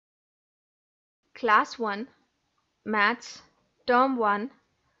Class 1, Maths, Term 1,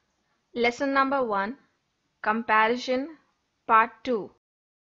 Lesson number 1, Comparison, Part 2.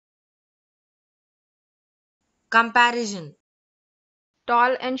 Comparison.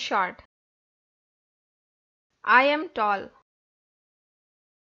 Tall and short. I am tall.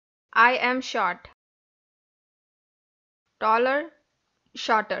 I am short. Taller,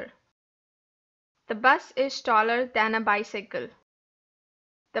 shorter. The bus is taller than a bicycle.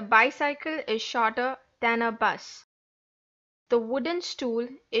 The bicycle is shorter than a bus. The wooden stool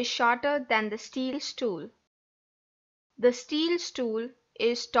is shorter than the steel stool. The steel stool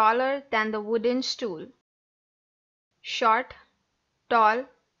is taller than the wooden stool. Short, tall,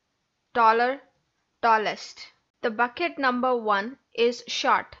 taller, tallest. The bucket number 1 is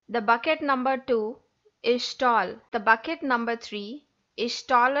short. The bucket number 2 is tall. The bucket number 3 is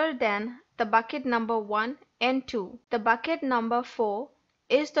taller than the bucket number 1 and 2. The bucket number 4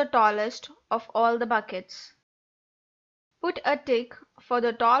 is the tallest of all the buckets. Put a tick for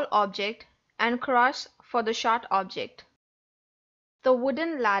the tall object and cross for the short object. The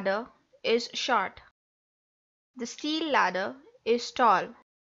wooden ladder is short. The steel ladder is tall.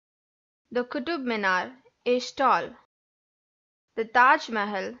 The Qutub Minar is tall. The Taj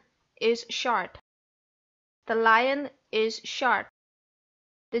Mahal is short. The lion is short.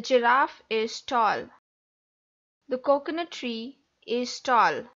 The giraffe is tall. The coconut tree is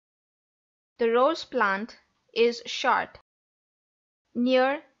tall. The rose plant is short.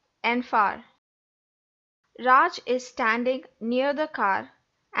 Near and far. Raj is standing near the car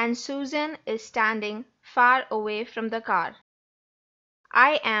and Susan is standing far away from the car.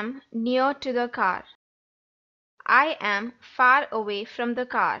 I am near to the car. I am far away from the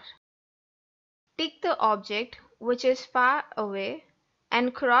car. Tick the object which is far away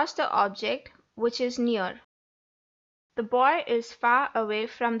and cross the object which is near. The boy is far away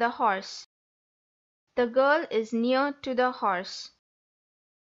from the horse. The girl is near to the horse.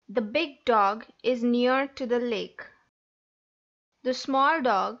 The big dog is near to the lake. The small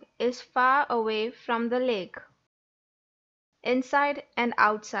dog is far away from the lake. Inside and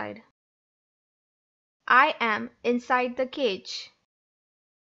outside. I am inside the cage.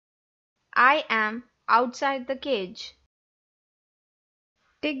 I am outside the cage.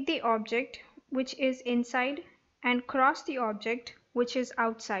 Tick the object which is inside and cross the object which is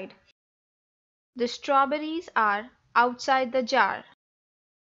outside. The strawberries are outside the jar.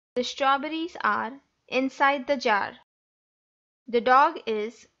 The strawberries are inside the jar. The dog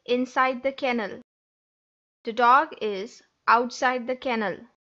is inside the kennel. The dog is outside the kennel.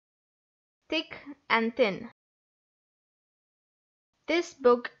 Thick and thin. This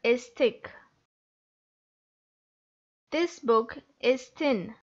book is thick. This book is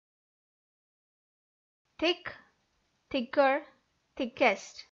thin. Thick, thicker,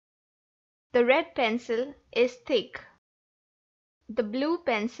 thickest. The red pencil is thick. The blue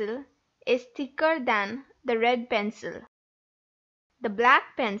pencil is thicker than the red pencil. The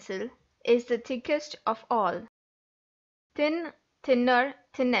black pencil is the thickest of all. Thin, thinner,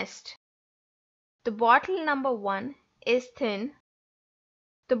 thinnest. The bottle number 1 is thin.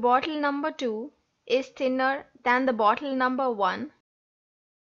 The bottle number 2 is thinner than the bottle number 1.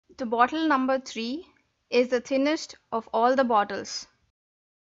 The bottle number 3 is the thinnest of all the bottles.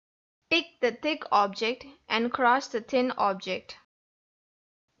 Tick the thick object and cross the thin object.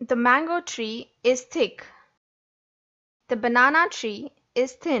 The mango tree is thick. The banana tree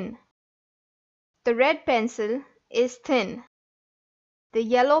is thin. The red pencil is thin. The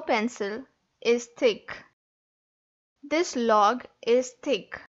yellow pencil is thick. This log is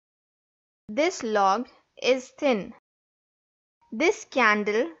thick. This log is thin. This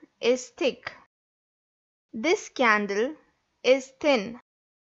candle is thick. This candle is thin.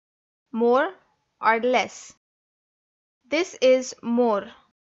 More or less. This is more.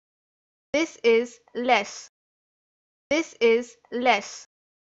 This is less. This is less.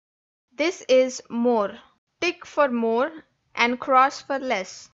 This is more. Tick for more and cross for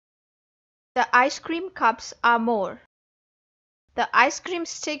less. The ice cream cups are more. The ice cream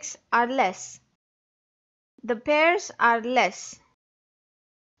sticks are less. The pears are less.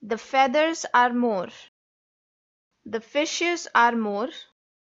 The feathers are more. The fishes are more.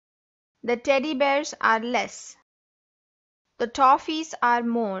 The teddy bears are less. The toffees are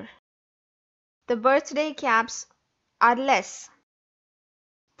more. The birthday caps are less.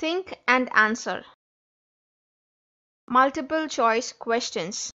 Think and answer. Multiple choice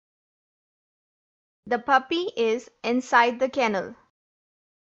questions. The puppy is inside the kennel.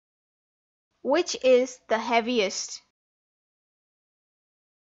 Which is the heaviest?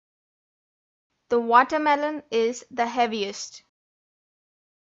 The watermelon is the heaviest.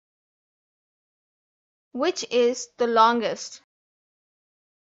 Which is the longest?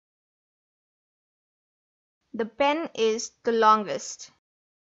 The pen is the longest.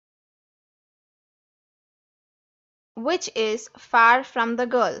 Which is far from the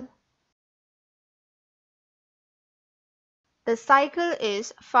girl? The cycle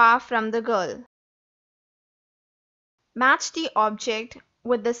is far from the girl. Match the object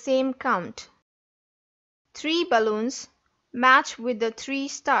with the same count. 3 balloons match with the 3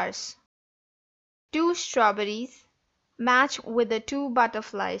 stars. 2 strawberries match with the 2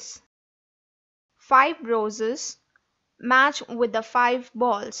 butterflies. 5 roses match with the 5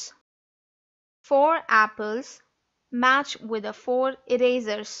 balls. 4 apples match with the 4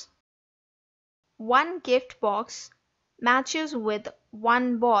 erasers. 1 gift box matches with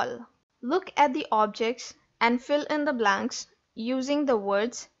 1 ball. Look at the objects and fill in the blanks using the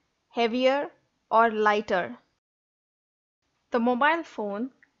words heavier or lighter. The mobile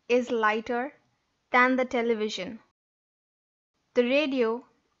phone is lighter than the television. The radio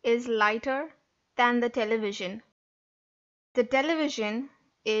is lighter than the television. The television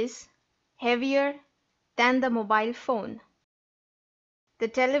is heavier than the mobile phone. The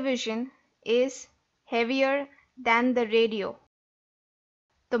television is heavier than the radio.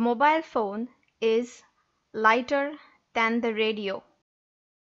 The mobile phone is lighter than the radio.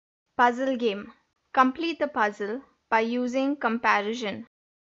 Puzzle game. Complete the puzzle by using comparison.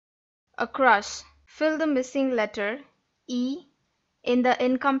 Across. Fill the missing letter E in the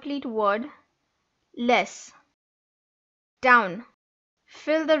incomplete word less. Down.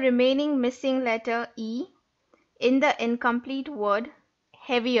 Fill the remaining missing letter E in the incomplete word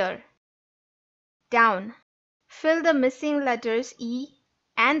heavier. Down. Fill the missing letters E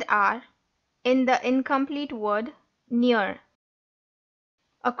and R in the incomplete word near.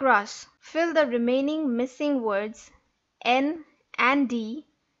 Across. Fill the remaining missing words N and D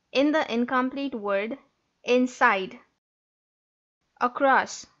in the incomplete word inside.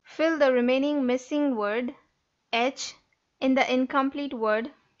 Across. Fill the remaining missing word H in the incomplete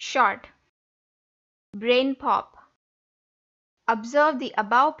word short. Brain pop. Observe the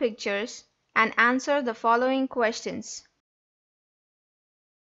above pictures and answer the following questions.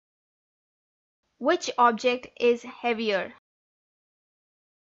 Which object is heavier?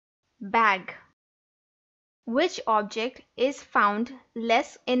 Bag. Which object is found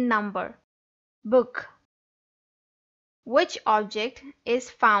less in number? Book. Which object is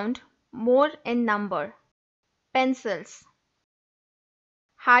found more in number? Pencils.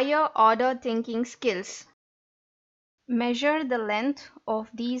 Higher order thinking skills. Measure the length of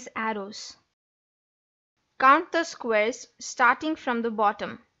these arrows. Count the squares starting from the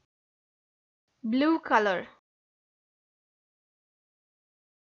bottom. Blue color.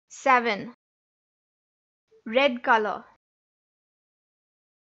 7. Red color.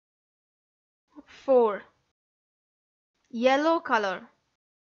 4. Yellow color.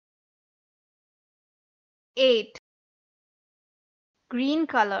 8. Green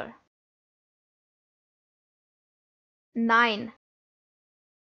color. 9.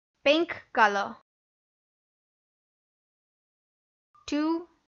 Pink color. 2.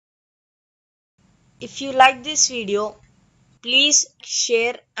 If you like this video, please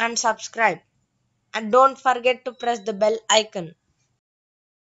share and subscribe. And don't forget to press the bell icon.